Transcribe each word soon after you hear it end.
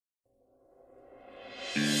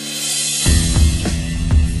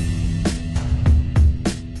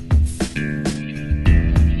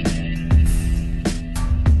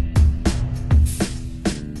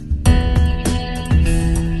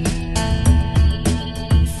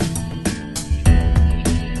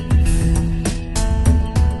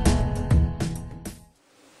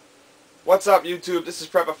What's up YouTube? This is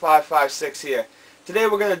Prepper556 here. Today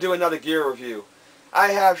we're going to do another gear review.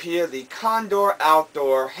 I have here the Condor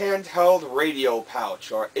Outdoor Handheld Radio Pouch,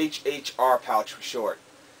 or HHR pouch for short.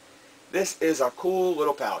 This is a cool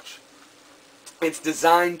little pouch. It's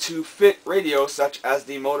designed to fit radios such as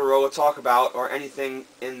the Motorola Talk-About or anything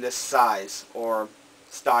in this size or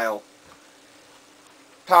style.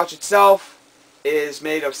 Pouch itself is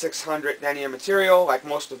made of 600 denier material like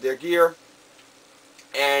most of their gear,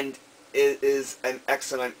 and it is an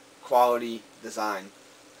excellent quality design.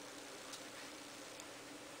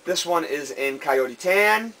 This one is in Coyote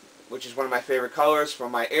tan, which is one of my favorite colors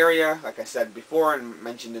from my area, like I said before and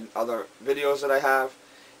mentioned in other videos that I have.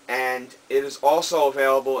 And it is also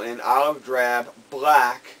available in olive drab,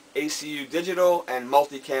 black, ACU digital, and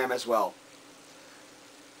multicam as well.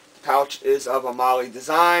 The pouch is of a MOLLE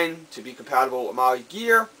design to be compatible with MOLLE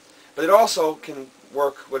gear, but it also can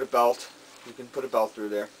work with a belt. You can put a belt through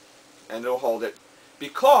there and it'll hold it,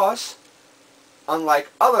 because unlike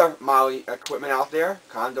other MOLLE equipment out there,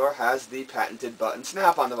 Condor has the patented button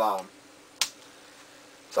snap on the bottom.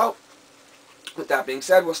 So, with that being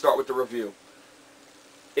said, we'll start with the review.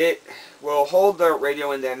 It will hold the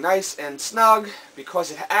radio in there nice and snug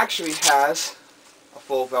because it actually has a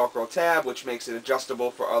full Velcro tab, which makes it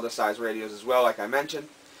adjustable for other size radios as well, like I mentioned.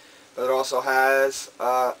 But it also has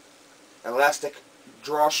elastic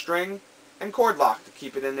drawstring and cord lock to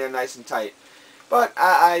keep it in there nice and tight. But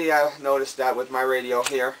I noticed that with my radio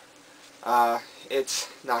here, it's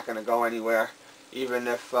not going to go anywhere, even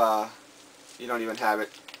if you don't even have it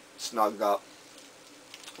snugged up.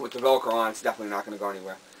 With the Velcro on, it's definitely not going to go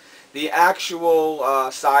anywhere. The actual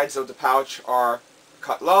sides of the pouch are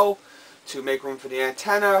cut low to make room for the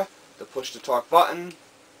antenna, the push-to-talk button,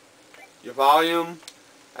 your volume,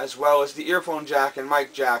 as well as the earphone jack and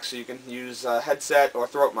mic jack, so you can use a headset or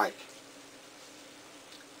throat mic.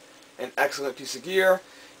 An excellent piece of gear.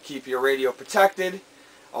 Keep your radio protected.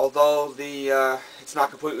 Although it's not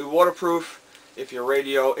completely waterproof, if your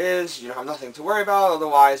radio is, you have nothing to worry about.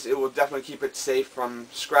 Otherwise, it will definitely keep it safe from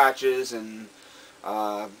scratches and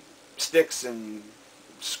sticks and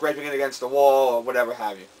scraping it against the wall or whatever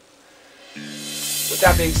have you. With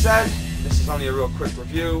that being said, this is only a real quick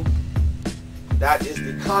review. That is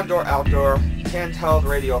the Condor Outdoor Handheld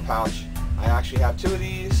Radio Pouch. I actually have two of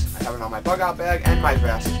these. I have it on my bug out bag and my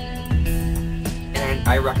vest. And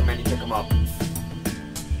I recommend you pick them up.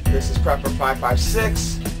 This is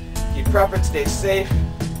Prepper556. Keep prepping, stay safe,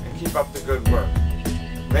 and keep up the good work.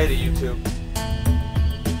 Later, YouTube.